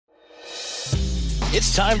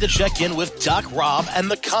It's time to check in with Doc Rob and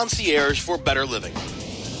the Concierge for Better Living.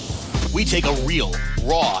 We take a real,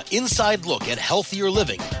 raw, inside look at healthier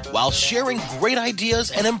living while sharing great ideas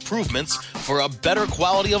and improvements for a better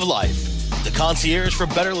quality of life. The Concierge for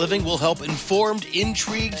Better Living will help informed,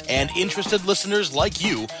 intrigued, and interested listeners like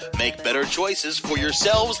you make better choices for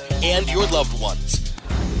yourselves and your loved ones.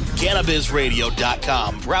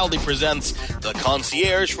 CannabisRadio.com proudly presents The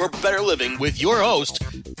Concierge for Better Living with your host,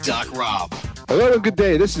 Doc Rob. Hello and good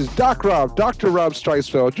day. This is Doc Rob, Dr. Rob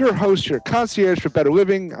Streisfeld, your host, your concierge for better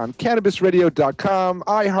living on CannabisRadio.com,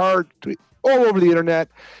 iHeart, all over the internet.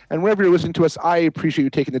 And wherever you're listening to us, I appreciate you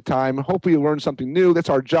taking the time. Hopefully you learned something new. That's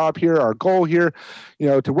our job here, our goal here,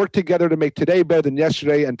 to work together to make today better than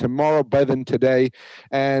yesterday and tomorrow better than today.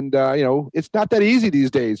 And, it's not that easy these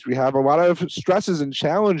days. We have a lot of stresses and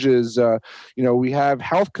challenges. We have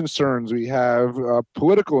health concerns. We have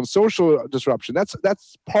political and social disruption.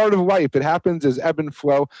 That's part of life. It happens as ebb and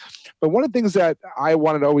flow. But one of the things that I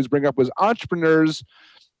wanted to always bring up was entrepreneurs,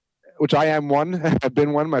 which I am one, I've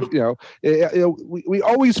been one. We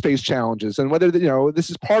always face challenges, and whether this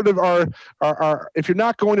is part of our. If you're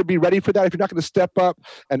not going to be ready for that, if you're not going to step up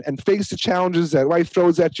and face the challenges that life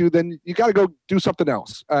throws at you, then you got to go do something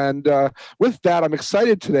else. And with that, I'm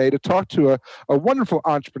excited today to talk to a wonderful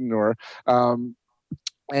entrepreneur, and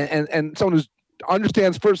someone who's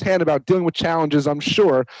understands firsthand about dealing with challenges. I'm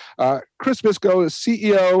sure. Chris Visco is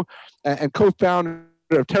CEO and co-founder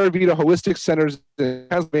of TerraVida Holistic Centers in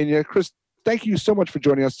Pennsylvania. Chris, thank you so much for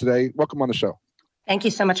joining us today. Welcome on the show. Thank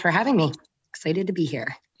you so much for having me. Excited to be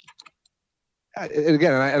here. And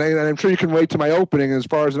again, I'm sure you can relate to my opening as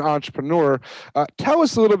far as an entrepreneur. Tell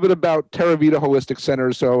us a little bit about TerraVida Holistic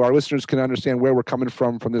Centers so our listeners can understand where we're coming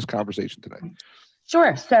from this conversation today.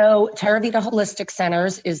 Sure. So TerraVida Holistic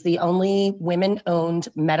Centers is the only women-owned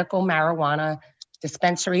medical marijuana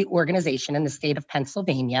dispensary organization in the state of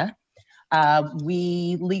Pennsylvania.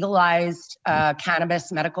 We legalized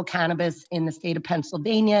medical cannabis in the state of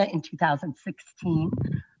Pennsylvania in 2016.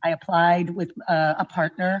 I applied with a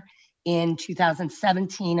partner in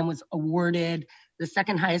 2017 and was awarded the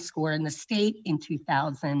second highest score in the state in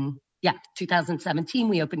 2017.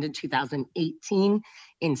 We opened in 2018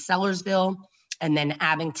 in Sellersville, and then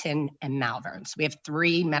Abington and Malvern. So we have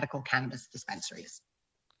 3 medical cannabis dispensaries.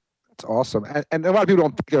 That's awesome. And a lot of people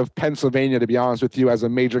don't think of Pennsylvania, to be honest with you, as a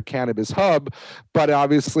major cannabis hub, but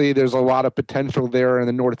obviously there's a lot of potential there in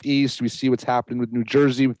the Northeast. We see what's happening with New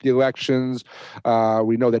Jersey with the elections.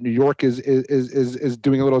 We know that New York is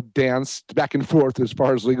doing a little dance back and forth as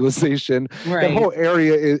far as legalization. Right. The whole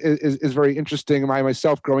area is very interesting.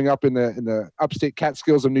 Myself growing up in the upstate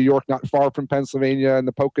Catskills of New York, not far from Pennsylvania and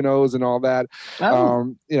the Poconos and all that.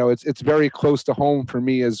 Oh. It's very close to home for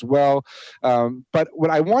me as well. But what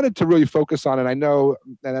I wanted to really focus on, and I know,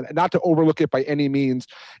 and not to overlook it by any means,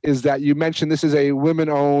 is that you mentioned this is a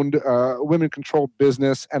women-owned, women-controlled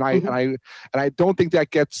business, and I don't think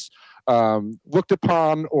that gets looked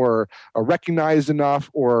upon or recognized enough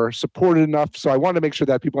or supported enough. So I want to make sure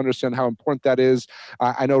that people understand how important that is.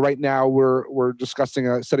 I know right now we're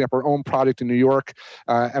discussing setting up our own project in New York,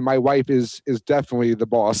 and my wife is definitely the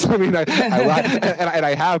boss. I mean,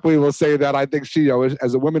 I happily will say that I think she,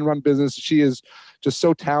 as a women-run business, she is just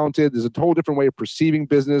so talented. There's a whole different way of perceiving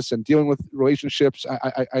business and dealing with relationships.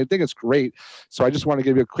 I think it's great. So I just want to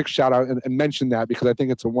give you a quick shout out and mention that because I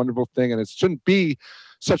think it's a wonderful thing, and it shouldn't be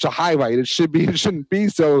such a highlight. It shouldn't be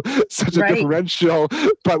such a differential,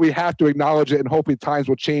 but we have to acknowledge it, and hopefully times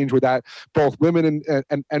will change with that, both women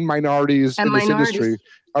and minorities in this industry.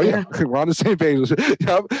 Oh yeah, we're on the same page.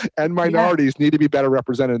 Yep. And minorities need to be better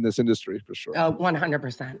represented in this industry for sure.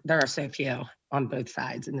 100%. There are so few on both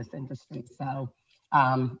sides in this industry. So,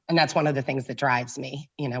 and that's one of the things that drives me,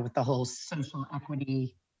 with the whole social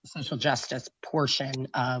equity, social justice portion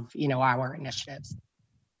of, our initiatives.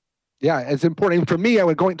 Yeah, it's important for me.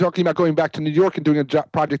 Talking about going back to New York and doing a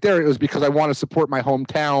project there. It was because I want to support my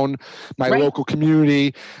hometown, my local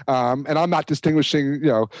community, and I'm not distinguishing,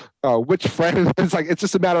 which friend. It's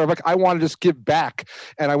just a matter of I want to just give back,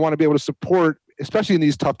 and I want to be able to support, especially in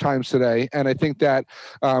these tough times today. And I think that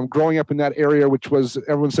growing up in that area, which was,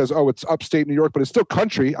 everyone says, oh, it's upstate New York, but it's still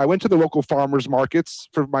country. I went to the local farmers markets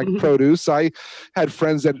for my produce. I had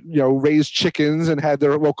friends that, raised chickens and had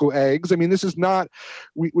their local eggs. I mean, this is not,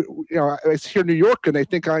 I hear New York and they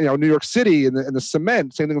think, New York City and the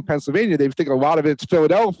cement, same thing in Pennsylvania. They think a lot of it's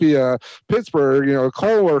Philadelphia, Pittsburgh,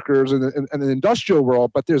 coal workers and the industrial world,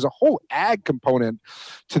 but there's a whole ag component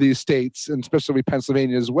to these states, and especially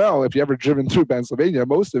Pennsylvania as well. If you ever driven through Pennsylvania,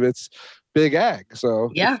 most of it's big ag. So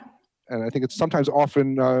yeah, and I think it's sometimes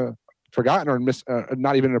often forgotten or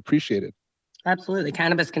not even appreciated. Absolutely.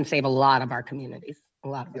 Cannabis can save a lot of our communities, a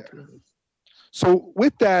lot of our communities. So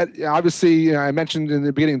with that, obviously, I mentioned in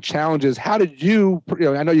the beginning challenges. How did you,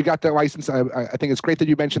 I know you got that license. I think it's great that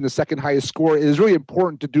you mentioned the second highest score. It is really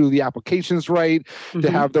important to do the applications right, to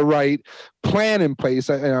have the right plan in place.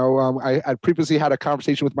 I previously had a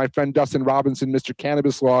conversation with my friend Dustin Robinson, Mr.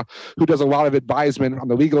 Cannabis Law, who does a lot of advisement on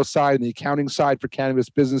the legal side and the accounting side for cannabis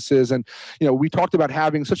businesses. And, we talked about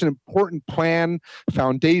having such an important plan,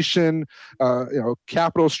 foundation,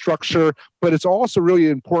 capital structure, but it's also really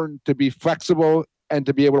important to be flexible and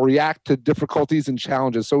to be able to react to difficulties and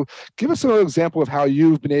challenges. So give us another example of how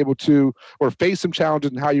you've been able to, or face some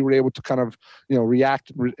challenges and how you were able to kind of,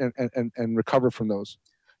 react and recover from those.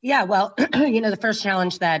 Yeah, well, the first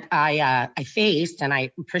challenge that I faced, and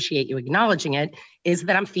I appreciate you acknowledging it, is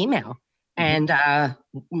that I'm female. And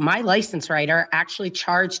my license writer actually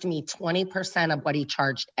charged me 20% of what he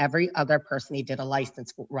charged every other person he did a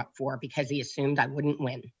license for because he assumed I wouldn't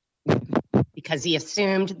win. Because he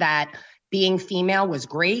assumed that being female was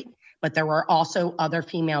great, but there were also other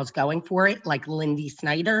females going for it, like Lindy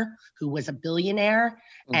Snyder, who was a billionaire.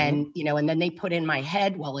 And, and then they put in my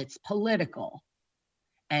head, well, it's political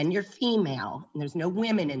and you're female and there's no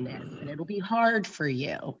women in this and it'll be hard for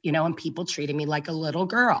you, and people treated me like a little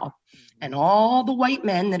girl. And all the white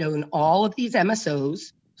men that own all of these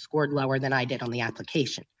MSOs scored lower than I did on the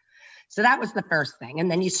application. So that was the first thing.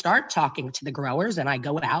 And then you start talking to the growers, and I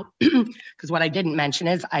go out because what I didn't mention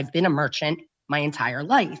is I've been a merchant my entire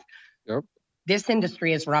life. Yep. This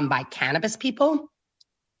industry is run by cannabis people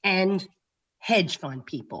and hedge fund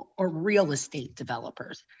people or real estate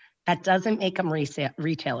developers. That doesn't make them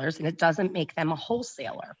retailers, and it doesn't make them a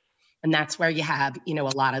wholesaler. And that's where you have, a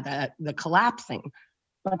lot of the collapsing.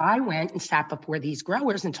 But I went and sat before these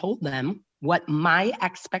growers and told them what my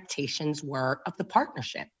expectations were of the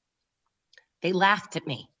partnership. They laughed at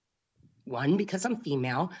me. One, because I'm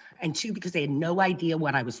female, and two, because they had no idea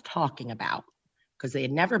what I was talking about, because they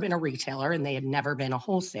had never been a retailer and they had never been a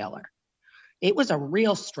wholesaler. It was a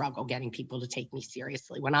real struggle getting people to take me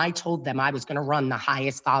seriously. When I told them I was going to run the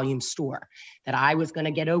highest volume store, that I was going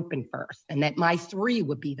to get open first, and that my 3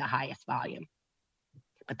 would be the highest volume.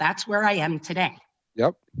 But that's where I am today.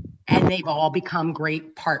 Yep. And they've all become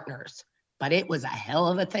great partners. But it was a hell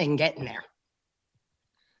of a thing getting there.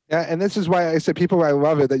 Yeah, and this is why I said, people, I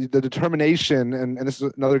love it, that the determination, and this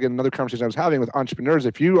is another conversation I was having with entrepreneurs.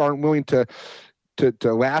 If you aren't willing to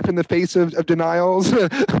laugh in the face of denials,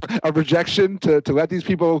 of rejection, to let these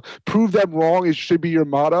people prove them wrong, it should be your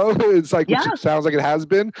motto. It's like, which it sounds like it has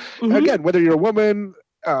been. Again, whether you're a woman,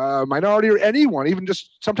 minority, or anyone, even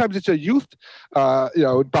just sometimes it's a youth,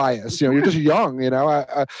 bias. You're just young.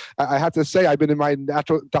 I have to say, I've been in my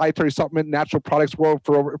natural dietary supplement, natural products world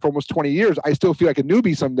for almost 20 years. I still feel like a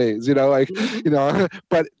newbie some days.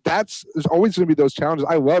 But there's always going to be those challenges.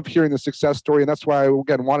 I love hearing the success story, and that's why I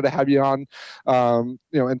again wanted to have you on,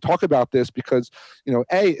 and talk about this because, A,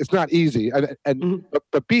 it's not easy,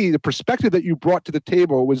 but B, the perspective that you brought to the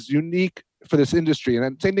table was unique for this industry.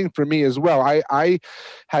 And same thing for me as well. I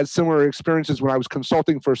had similar experiences when I was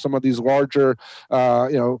consulting for some of these larger,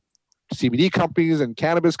 CBD companies and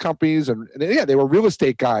cannabis companies, and they were real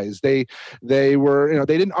estate guys. They were,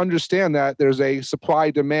 they didn't understand that there's a supply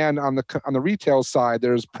demand on the retail side.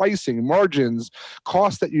 There's pricing, margins,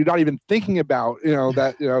 costs that you're not even thinking about.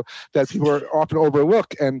 That people are often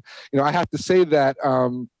overlook. And I have to say that,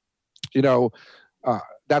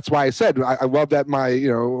 that's why I said I love that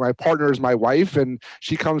my partner is my wife, and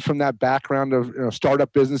she comes from that background of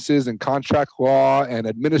startup businesses and contract law and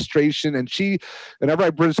administration. And she, whenever I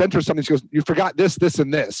present her something, she goes, "You forgot this, this,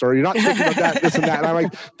 and this," or "You're not thinking about that, this, and that." And I'm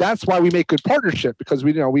like, that's why we make good partnership, because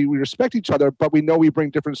we respect each other, but we know we bring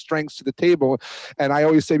different strengths to the table. And I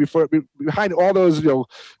always say, behind all those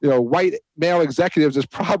white male executives, there's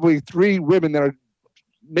probably 3 women that are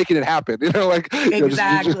making it happen,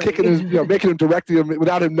 exactly. just kicking him, making him, directing him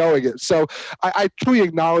without him knowing it. So I truly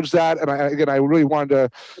acknowledge that. And I really wanted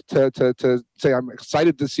to say I'm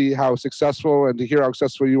excited to see how successful and to hear how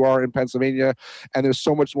successful you are in Pennsylvania. And there's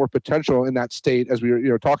so much more potential in that state, as we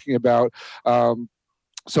were talking about.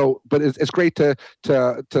 So, but it's great to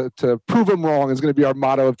prove them wrong is going to be our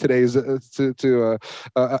motto of today's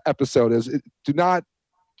episode. Is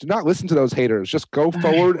do not listen to those haters. Just go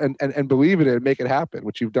forward and believe in it and make it happen,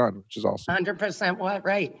 which you've done, which is awesome. 100%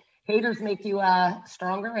 right. Haters make you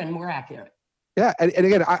stronger and more accurate. Yeah. And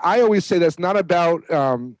again, I always say that's not about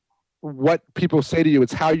what people say to you,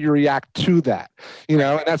 it's how you react to that, and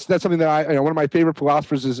that's something that one of my favorite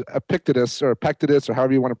philosophers is Epictetus, or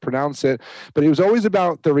however you want to pronounce it, but it was always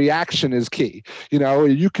about the reaction is key.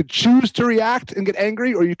 You could choose to react and get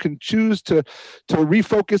angry, or you can choose to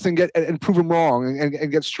refocus and prove them wrong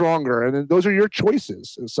and get stronger, and those are your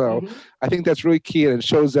choices. So I think that's really key, and it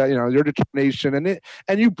shows that your determination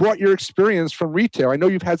and you brought your experience from retail. I know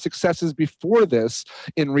you've had successes before this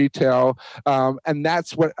in retail, and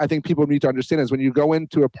that's what I think people need to understand is when you go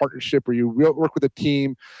into a partnership or you work with a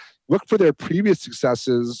team, look for their previous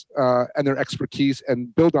successes and their expertise,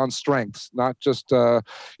 and build on strengths, not just and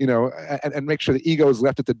make sure the ego is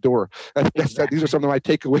left at the door. These are some of my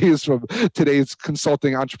takeaways from today's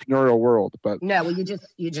consulting entrepreneurial world. But no, well,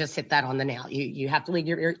 you just hit that on the nail. You have to leave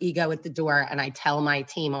your ego at the door, and I tell my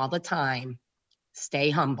team all the time, stay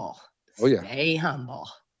humble. Oh yeah, stay humble.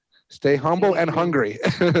 Stay humble and hungry.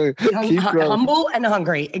 Humble and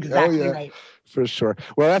hungry. Exactly right. For sure.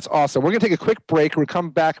 Well, that's awesome. We're going to take a quick break. We'll come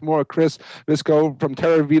back more with Chris Visco from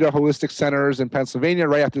TerraVida Holistic Centers in Pennsylvania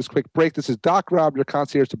right after this quick break. This is Doc Rob, your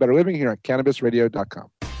concierge to better living here at CannabisRadio.com.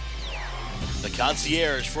 The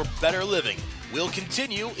concierge for better living will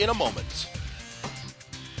continue in a moment.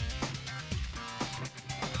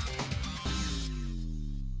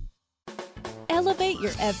 Elevate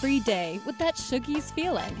your everyday with that Shoogies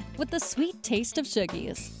feeling with the sweet taste of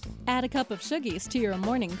Shoogies. Add a cup of Shoogies to your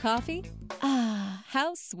morning coffee. Ah,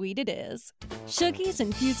 how sweet it is. Shoogies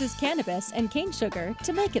infuses cannabis and cane sugar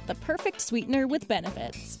to make it the perfect sweetener with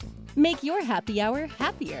benefits. Make your happy hour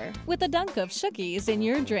happier with a dunk of Shoogies in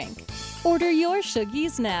your drink. Order your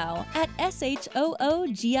Shoogies now at shoogies.com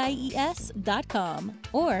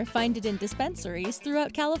or find it in dispensaries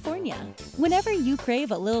throughout California. Whenever you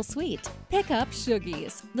crave a little sweet, pick up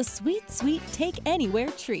Shoogies, the sweet, sweet take-anywhere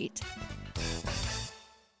treat.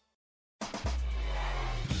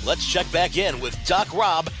 Let's check back in with Doc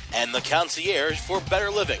Rob and the concierge for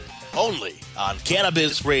better living, only on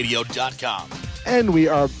CannabisRadio.com. And we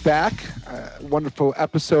are back. Wonderful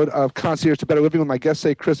episode of Concierge to Better Living with my guest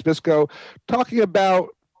today, Chris Visco, talking about,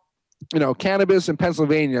 cannabis in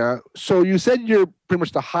Pennsylvania. So you said you're pretty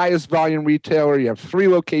much the highest volume retailer. You have 3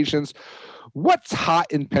 locations. What's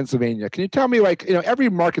hot in Pennsylvania? Can you tell me, every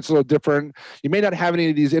market's a little different. You may not have any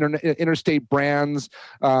of these interstate brands.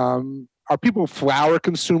 Are people flower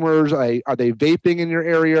consumers? Are they vaping in your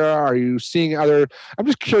area? Are you seeing other? I'm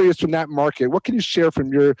just curious from that market. What can you share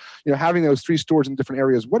from your, having those 3 stores in different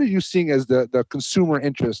areas? What are you seeing as the consumer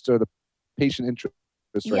interest or the patient interest?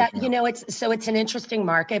 Right now? It's an interesting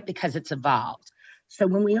market because it's evolved. So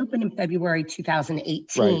when we opened in February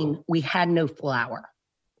 2018, we had no flower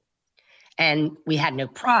and we had no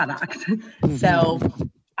product. So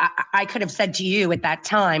I could have said to you at that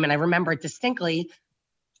time, and I remember it distinctly,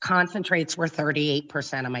 concentrates were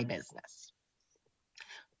 38% of my business.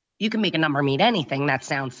 You can make a number mean anything. That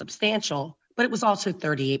sounds substantial, but it was also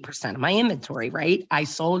 38% of my inventory, right? I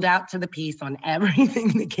sold out to the piece on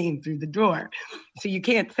everything that came through the door. So you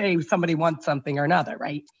can't say somebody wants something or another,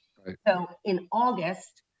 right? So in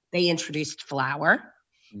August, they introduced flower.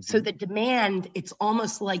 So the demand, it's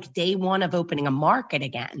almost like day one of opening a market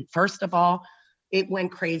again. First of all, it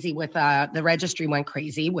went crazy with the registry went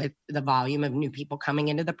crazy with the volume of new people coming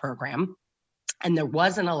into the program. And there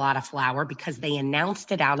wasn't a lot of flower because they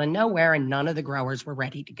announced it out of nowhere and none of the growers were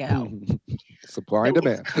ready to go. Supply and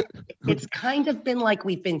demand. It's kind of been like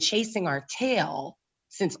we've been chasing our tail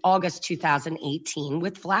since August 2018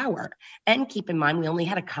 with flower. And keep in mind, we only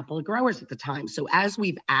had a couple of growers at the time. So as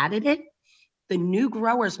we've added it, the new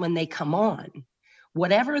growers, when they come on,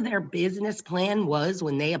 whatever their business plan was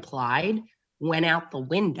when they applied, went out the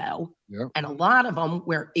window. Yep. And a lot of them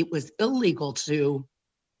where it was illegal to,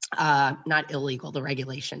 not illegal, the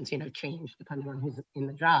regulations, changed depending on who's in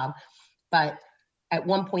the job. But at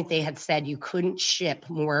one point they had said you couldn't ship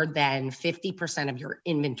more than 50% of your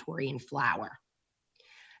inventory in flower.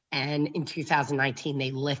 And in 2019,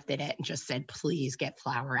 they lifted it and just said, please get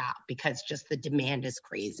flower out because just the demand is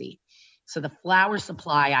crazy. So the flower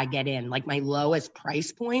supply I get in, like my lowest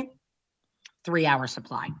price point, 3-hour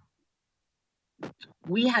supply.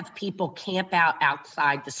 We have people camp out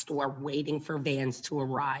outside the store waiting for vans to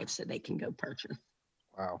arrive so they can go purchase.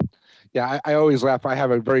 Wow. Yeah, I always laugh. I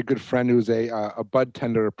have a very good friend who's a bud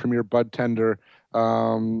tender, a premier bud tender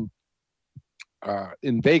in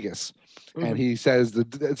Vegas. Mm-hmm. And he says,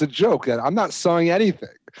 it's a joke that I'm not selling anything.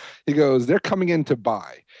 He goes, they're coming in to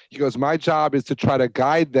buy. He goes, my job is to try to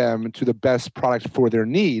guide them to the best product for their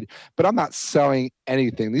need, but I'm not selling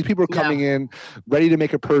anything. These people are coming in ready to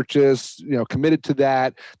make a purchase, committed to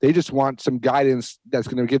that. They just want some guidance that's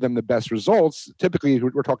going to give them the best results. Typically,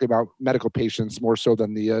 we're talking about medical patients more so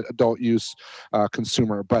than the adult use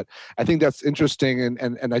consumer. But I think that's interesting,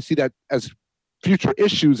 and I see that as future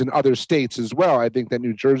issues in other states as well. I think that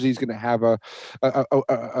New Jersey is going to have a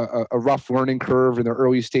rough learning curve in the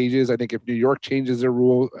early stages. I think if New York changes their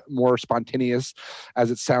rule more spontaneous, as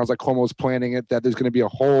it sounds like Cuomo's planning it, that there's going to be a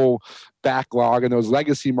whole backlog in those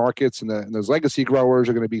legacy markets, and those legacy growers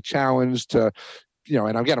are going to be challenged to,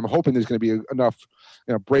 and again, I'm hoping there's going to be enough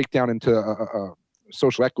breakdown into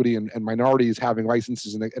social equity and minorities having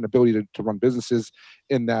licenses and ability to run businesses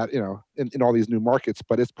in that, in all these new markets.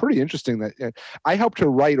 But it's pretty interesting that I helped to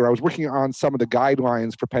write, or I was working on some of the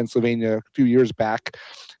guidelines for Pennsylvania a few years back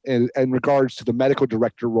in regards to the medical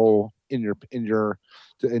director role in your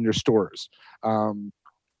stores. And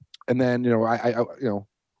then,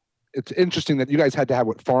 it's interesting that you guys had to have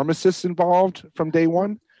pharmacists involved from day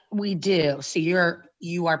one. We do. So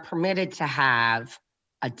you are permitted to have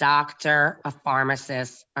a doctor, a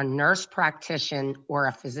pharmacist, a nurse practitioner, or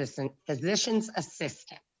a physician's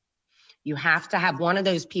assistant. You have to have one of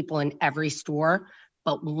those people in every store,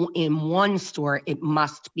 but in one store, it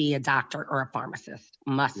must be a doctor or a pharmacist,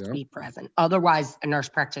 must be present. Otherwise, a nurse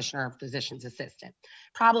practitioner or a physician's assistant.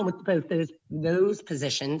 Problem with both those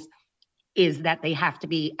positions is that they have to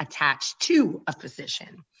be attached to a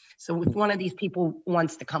physician. So if one of these people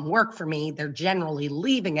wants to come work for me, they're generally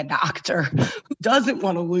leaving a doctor who doesn't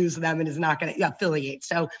want to lose them and is not going to affiliate.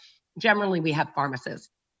 So generally we have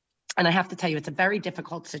pharmacists. And I have to tell you, it's a very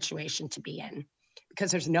difficult situation to be in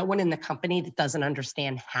because there's no one in the company that doesn't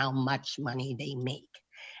understand how much money they make.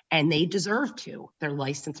 And they deserve to. They're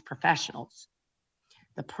licensed professionals.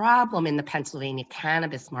 The problem in the Pennsylvania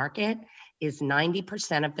cannabis market is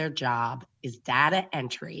 90% of their job is data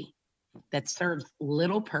entry that serves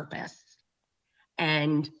little purpose,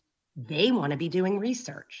 and they want to be doing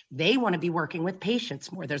research. They want to be working with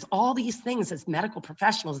patients more. There's all these things as medical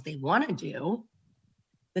professionals they want to do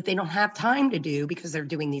that they don't have time to do because they're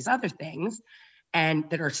doing these other things, and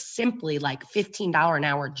that are simply like $15 an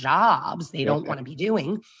hour jobs they don't want to be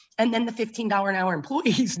doing. And then the $15 an hour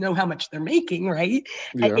employees know how much they're making, right?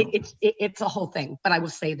 Yeah. It's a whole thing. But I will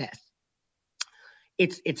say this,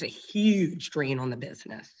 it's a huge drain on the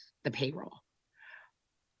business, the payroll,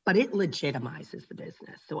 but it legitimizes the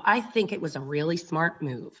business. So I think it was a really smart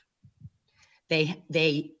move.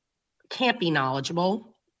 They can't be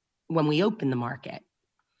knowledgeable when we open the market,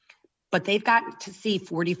 but they've gotten to see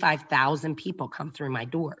 45,000 people come through my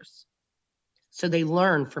doors. So they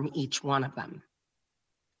learn from each one of them.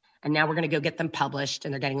 And now we're going to go get them published,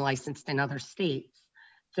 and they're getting licensed in other states.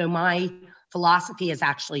 So my philosophy has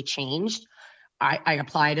actually changed. I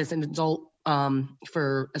applied as an adult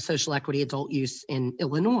for a social equity adult use in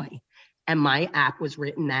Illinois. And my app was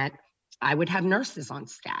written that I would have nurses on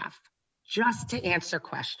staff just to answer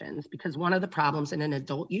questions, because one of the problems in an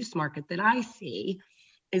adult use market that I see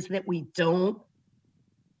is that we don't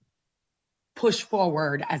push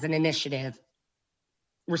forward as an initiative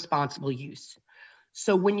responsible use.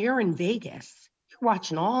 So when you're in Vegas, you're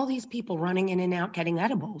watching all these people running in and out getting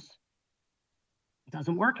edibles. It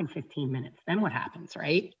doesn't work in 15 minutes. Then what happens,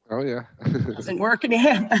 right? Oh, yeah. Doesn't work in a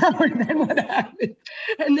half hour. Then what happens?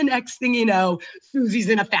 And the next thing you know, Susie's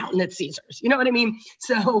in a fountain at Caesars. You know what I mean?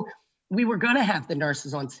 So we were going to have the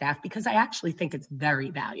nurses on staff because I actually think it's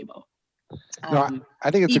very valuable. No,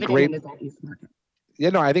 I think it's a great. Yeah,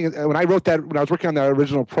 no, I think when I wrote that, when I was working on the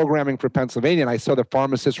original programming for Pennsylvania, and I saw the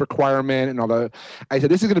pharmacist requirement and I said,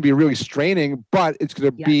 this is going to be really straining, but it's going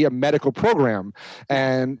to be a medical program.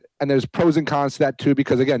 And there's pros and cons to that too,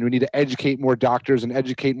 because again, we need to educate more doctors and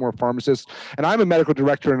educate more pharmacists. And I'm a medical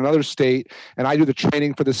director in another state, and I do the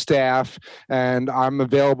training for the staff, and I'm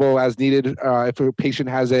available as needed if a patient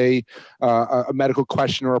has a medical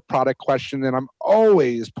question or a product question. And I'm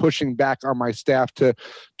always pushing back on my staff to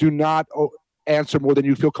do not answer more than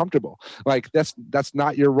you feel comfortable. Like that's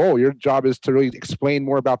not your role. Your job is to really explain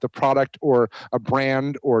more about the product or a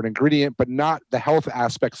brand or an ingredient, but not the health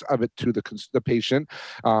aspects of it to the patient.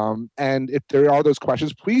 And if there are those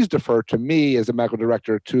questions, please defer to me as a medical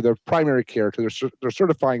director, to the primary care, to their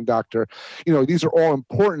certifying doctor. These are all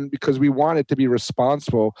important because we want it to be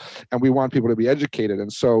responsible and we want people to be educated.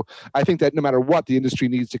 And so I think that no matter what, the industry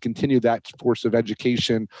needs to continue that force of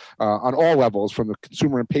education on all levels, from the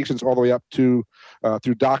consumer and patients all the way up to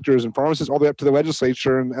through doctors and pharmacists, all the way up to the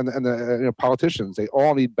legislature and the politicians. They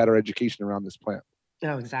all need better education around this plant.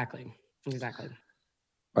 Oh, exactly.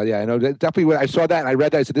 But yeah, I know that definitely when I saw that and I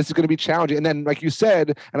read that, I said, this is going to be challenging. And then, like you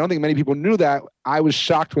said, I don't think many people knew that. I was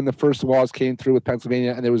shocked when the first laws came through with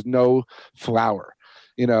Pennsylvania and there was no flour.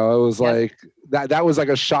 It was like that was like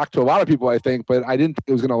a shock to a lot of people, I think, but I didn't think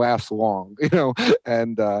it was going to last long,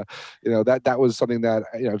 and, that was something that,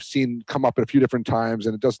 I've seen come up at a few different times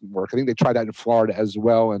and it doesn't work. I think they tried that in Florida as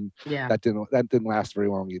well. And that didn't last very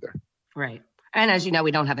long either. Right. And as you know,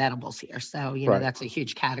 we don't have edibles here. So, Right. That's a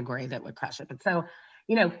huge category that would crush it. But so,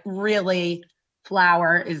 really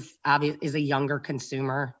flour is a younger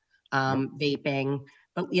consumer, vaping,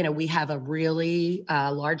 but, we have a really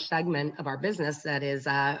large segment of our business that is,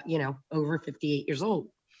 over 58 years old.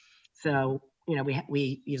 So,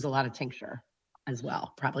 we use a lot of tincture as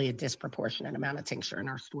well, probably a disproportionate amount of tincture in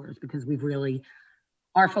our stores because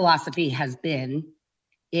our philosophy has been,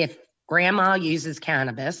 if grandma uses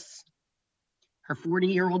cannabis, her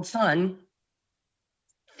 40-year-old son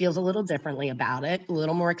feels a little differently about it, a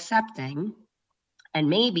little more accepting, and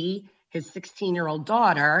maybe his 16-year-old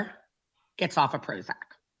daughter gets off of Prozac.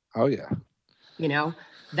 Oh, yeah.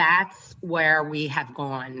 That's where we have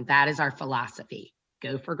gone. That is our philosophy.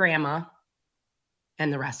 Go for grandma,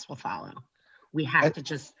 and the rest will follow. We have to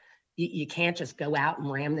just, you can't just go out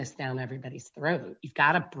and ram this down everybody's throat. You've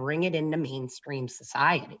got to bring it into mainstream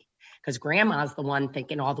society. Because grandma's the one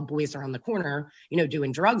thinking all the boys are on the corner,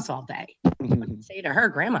 doing drugs all day. Say to her,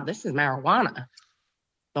 grandma, this is marijuana.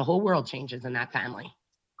 The whole world changes in that family.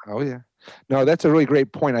 Oh, yeah. No, that's a really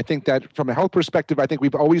great point. I think that from a health perspective, I think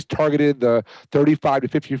we've always targeted the 35 to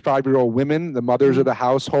 55-year-old women, the mothers of the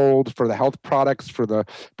household, for the health products, for the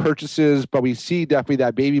purchases. But we see definitely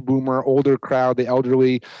that baby boomer, older crowd, the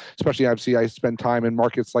elderly, especially obviously I spend time in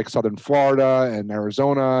markets like Southern Florida and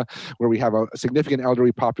Arizona, where we have a significant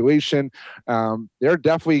elderly population. They're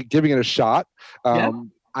definitely giving it a shot.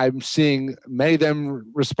 I'm seeing many of them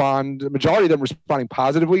majority of them responding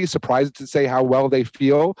positively, surprised to say how well they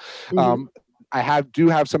feel. I do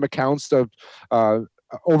have some accounts of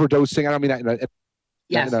overdosing. I don't mean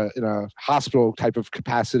that in a hospital type of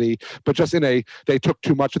capacity, but just they took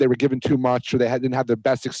too much, or they were given too much, or they didn't have the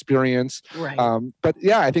best experience. Right. But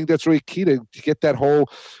yeah, I think that's really key to get that whole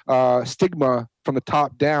stigma from the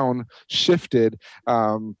top down shifted,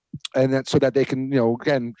 and that so that they can,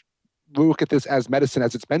 again, look at this as medicine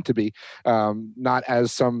as it's meant to be, not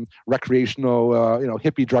as some recreational,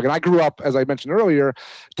 hippie drug. And I grew up, as I mentioned earlier,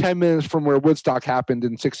 10 minutes from where Woodstock happened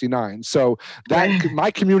in '69. So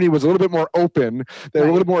my community was a little bit more open. They were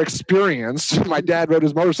a little more experienced. My dad rode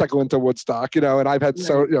his motorcycle into Woodstock, and I've had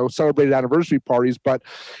celebrated anniversary parties. But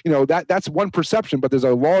that's one perception. But there's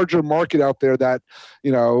a larger market out there that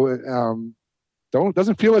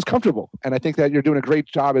doesn't feel as comfortable. And I think that you're doing a great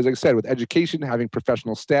job, as I said, with education, having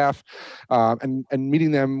professional staff, and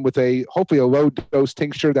meeting them with hopefully a low dose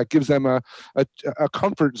tincture that gives them a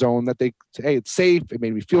comfort zone that they say, hey, it's safe, it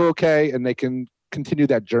made me feel okay, and they can continue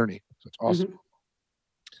that journey. So it's awesome.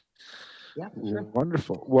 Yeah, sure.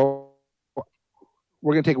 Wonderful. Well,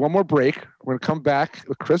 we're going to take one more break. We're going to come back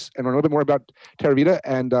with Chris and learn a little bit more about TerraVida.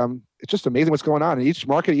 And it's just amazing what's going on in each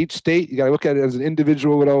market, each state. You got to look at it as an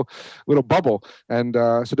individual little bubble. And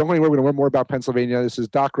so don't go anywhere. We're going to learn more about Pennsylvania. This is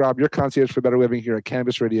Doc Rob, your concierge for better living here at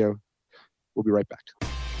Cannabis Radio. We'll be right back.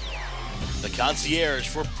 The concierge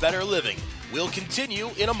for better living will continue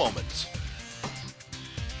in a moment.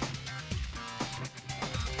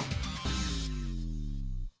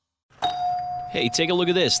 Hey, take a look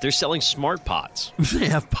at this. They're selling smart pots. They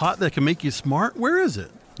have pot that can make you smart? Where is it?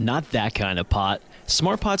 Not that kind of pot.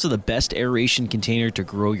 Smart pots are the best aeration container to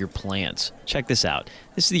grow your plants. Check this out.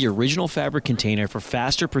 This is the original fabric container for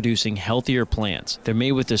faster producing, healthier plants. They're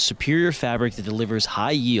made with a superior fabric that delivers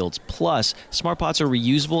high yields. Plus, smart pots are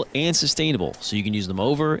reusable and sustainable, so you can use them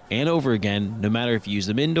over and over again, no matter if you use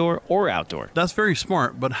them indoor or outdoor. That's very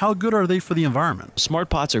smart, but how good are they for the environment? Smart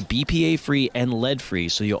pots are BPA-free and lead-free,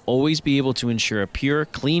 so you'll always be able to ensure a pure,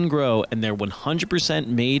 clean grow, and they're 100%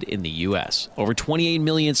 made in the U.S. Over 28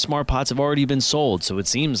 million smart pots have already been sold, so it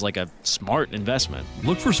seems like a smart investment.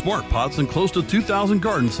 Look for smart pots in close to 2,000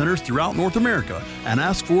 garden centers throughout North America and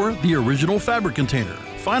ask for the original fabric container.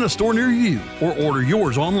 Find a store near you or order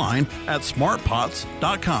yours online at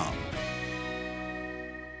smartpots.com.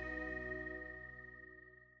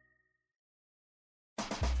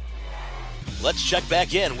 Let's check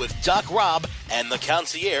back in with Doc Rob and the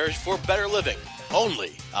concierge for better living,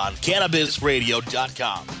 only on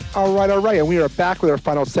CannabisRadio.com. All right. And we are back with our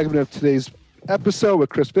final segment of today's episode with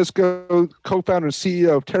Chris Visco, co-founder and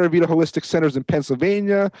CEO of TerraVida Holistic Centers in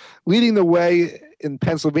Pennsylvania, leading the way in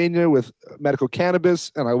Pennsylvania with medical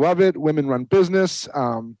cannabis. And I love it. Women run business.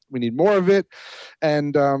 We need more of it.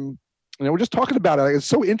 And, we're just talking about it. It's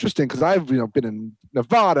so interesting because I've, been in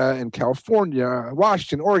Nevada and California,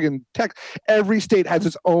 Washington, Oregon, Texas. Every state has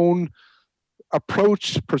its own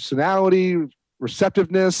approach, personality,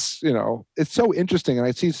 receptiveness. It's so interesting. And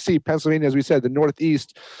I see Pennsylvania, as we said, the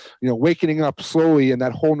Northeast, wakening up slowly, and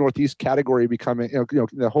that whole Northeast category becoming,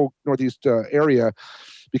 the whole Northeast area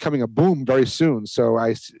becoming a boom very soon. So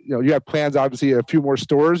you have plans, obviously, a few more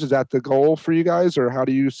stores. Is that the goal for you guys, or how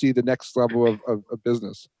do you see the next level of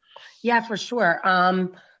business? Yeah, for sure.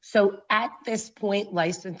 So at this point,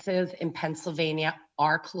 licenses in Pennsylvania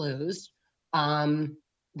are closed.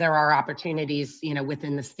 There are opportunities,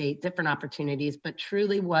 within the state, different opportunities, but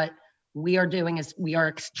truly what we are doing is we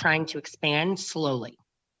are trying to expand slowly.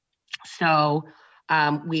 So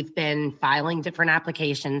we've been filing different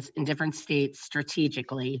applications in different states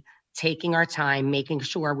strategically, taking our time, making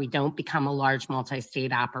sure we don't become a large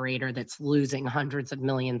multi-state operator that's losing hundreds of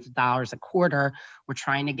millions of dollars a quarter. We're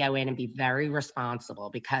trying to go in and be very responsible,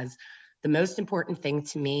 because the most important thing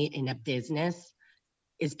to me in a business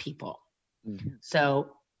is people. Mm-hmm.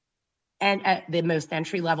 So, and the most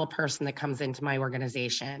entry-level person that comes into my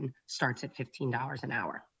organization starts at $15 an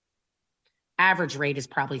hour. Average rate is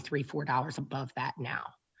probably $3, $4 above that now,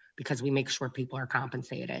 because we make sure people are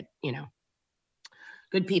compensated.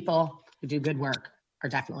 Good people who do good work are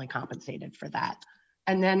definitely compensated for that.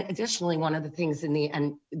 And then additionally, one of the things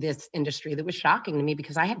in this industry that was shocking to me,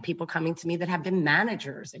 because I had people coming to me that have been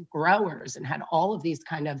managers and growers and had all of these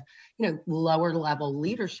kind of, lower level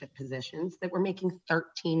leadership positions that were making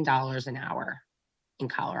 $13 an hour in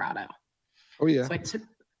Colorado. Oh yeah. So I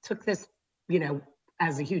took this,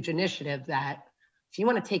 as a huge initiative that if you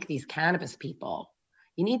want to take these cannabis people,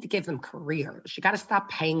 you need to give them careers. You got to stop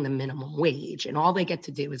paying them minimum wage, and all they get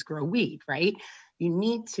to do is grow weed, right?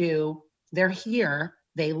 They're here,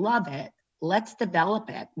 they love it. Let's develop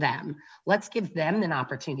them. Let's give them an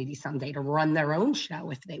opportunity someday to run their own show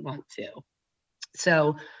if they want to.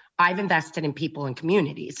 So I've invested in people and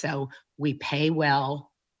communities. So we pay well.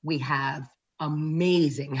 We have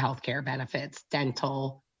amazing healthcare benefits,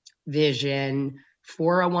 dental, vision,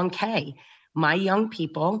 401k. My young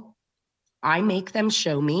people, I make them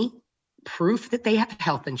show me proof that they have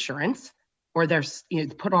health insurance, or they're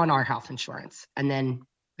put on our health insurance, and then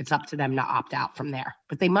it's up to them to opt out from there.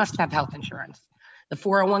 But they must have health insurance. The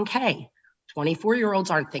 401k, 24-year-olds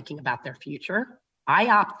aren't thinking about their future. I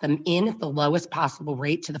opt them in at the lowest possible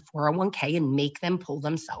rate to the 401k and make them pull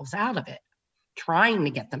themselves out of it, trying to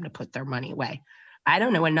get them to put their money away. I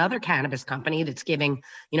don't know another cannabis company that's giving,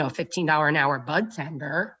 a $15 an hour bud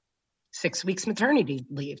tender 6 weeks maternity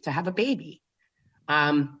leave to have a baby.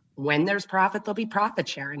 When there's profit, there'll be profit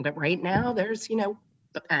sharing. But right now there's,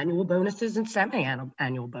 annual bonuses and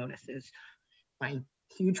semi-annual bonuses. My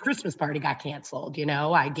huge Christmas party got canceled.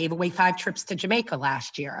 I gave away 5 trips to Jamaica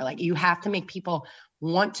last year. Like, you have to make people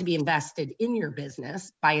want to be invested in your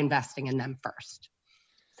business by investing in them first.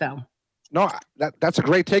 So. No, that's a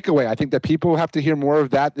great takeaway. I think that people have to hear more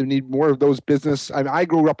of that. They need more of those business. I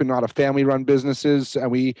grew up in a lot of family-run businesses,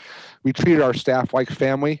 and we treated our staff like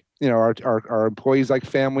family. Our employees like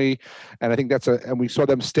family, and I think and we saw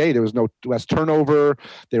them stay. There was less turnover.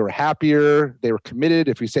 They were happier. They were committed.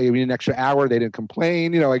 If we say we need an extra hour, they didn't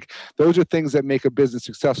complain. Those are things that make a business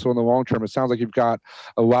successful in the long term. It sounds like you've got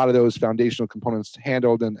a lot of those foundational components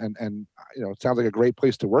handled, and it sounds like a great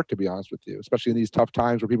place to work, to be honest with you, especially in these tough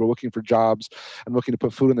times where people are looking for jobs and looking to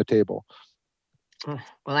put food on the table. Well,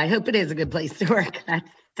 I hope it is a good place to work. That's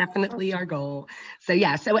definitely our goal. So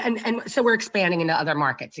yeah, so we're expanding into other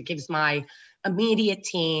markets. It gives my immediate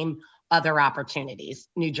team other opportunities.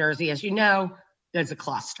 New Jersey, as you know, there's a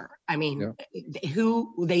cluster. I mean,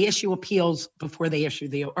 they issue appeals before they issue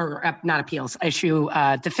issue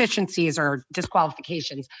deficiencies or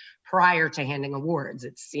disqualifications prior to handing awards.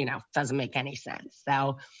 It's, doesn't make any sense.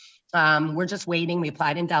 So we're just waiting. We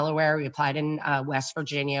applied in Delaware. We applied in West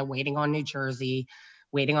Virginia, waiting on New Jersey,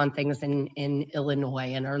 waiting on things in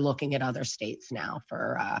Illinois, and are looking at other states now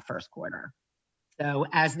for first quarter. So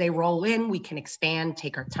as they roll in, we can expand,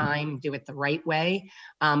 take our time, do it the right way.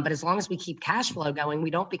 But as long as we keep cash flow going,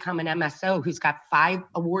 we don't become an MSO who's got 5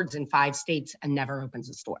 awards in 5 states and never opens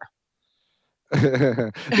a store.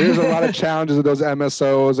 There's a lot of challenges with those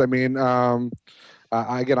MSOs. I mean,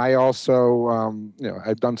 I also,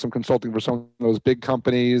 I've done some consulting for some of those big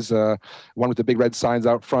companies, one with the big red signs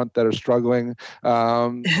out front that are struggling.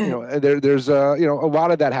 There's a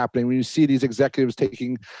lot of that happening when you see these executives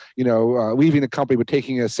taking, leaving the company, but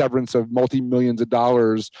taking a severance of multi-millions of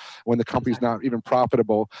dollars when the company's not even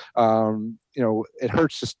profitable. it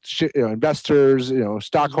hurts investors,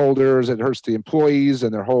 stockholders. It hurts the employees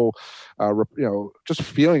and their whole, just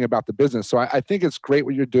feeling about the business. So I think it's great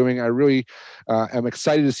what you're doing. I really am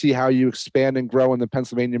excited to see how you expand and grow in the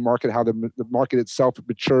Pennsylvania market, how the market itself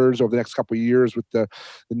matures over the next couple of years with the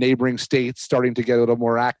neighboring states starting to get a little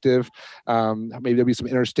more active. Maybe there'll be some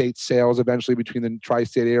interstate sales eventually between the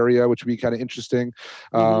tri-state area, which would be kind of interesting.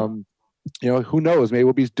 Who knows? Maybe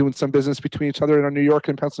we'll be doing some business between each other in New York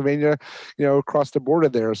and Pennsylvania, across the border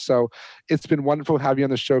there. So it's been wonderful to have you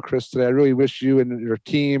on the show, Chris, today. I really wish you and your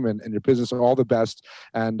team and your business all the best.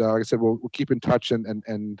 And like I said, we'll keep in touch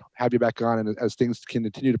and have you back on and as things can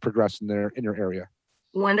continue to progress in your area.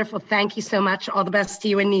 Wonderful. Thank you so much. All the best to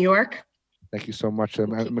you in New York. Thank you so much.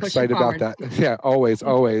 I'm excited about that. Yeah, always.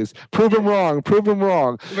 Prove them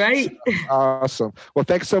wrong. Right. Awesome. Well,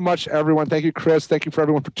 thanks so much, everyone. Thank you, Chris. Thank you for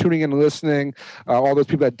everyone for tuning in and listening. All those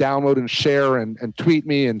people that download and share and tweet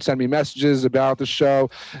me and send me messages about the show.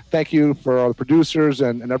 Thank you for all the producers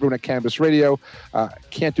and everyone at Cannabis Radio.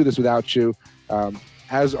 Can't do this without you.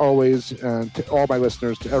 As always, to all my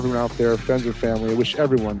listeners, to everyone out there, friends and family, I wish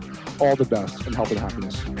everyone all the best and health and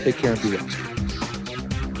happiness. Take care and be well.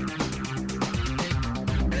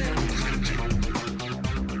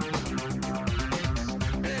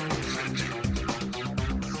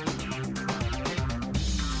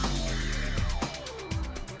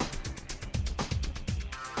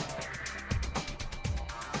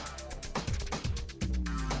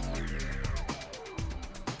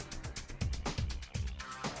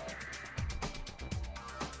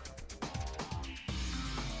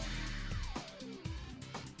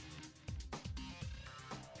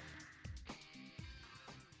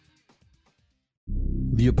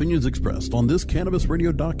 The opinions expressed on this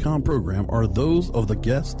CannabisRadio.com program are those of the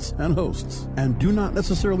guests and hosts and do not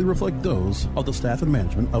necessarily reflect those of the staff and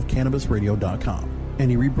management of CannabisRadio.com.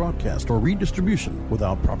 Any rebroadcast or redistribution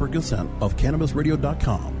without proper consent of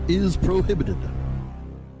CannabisRadio.com is prohibited.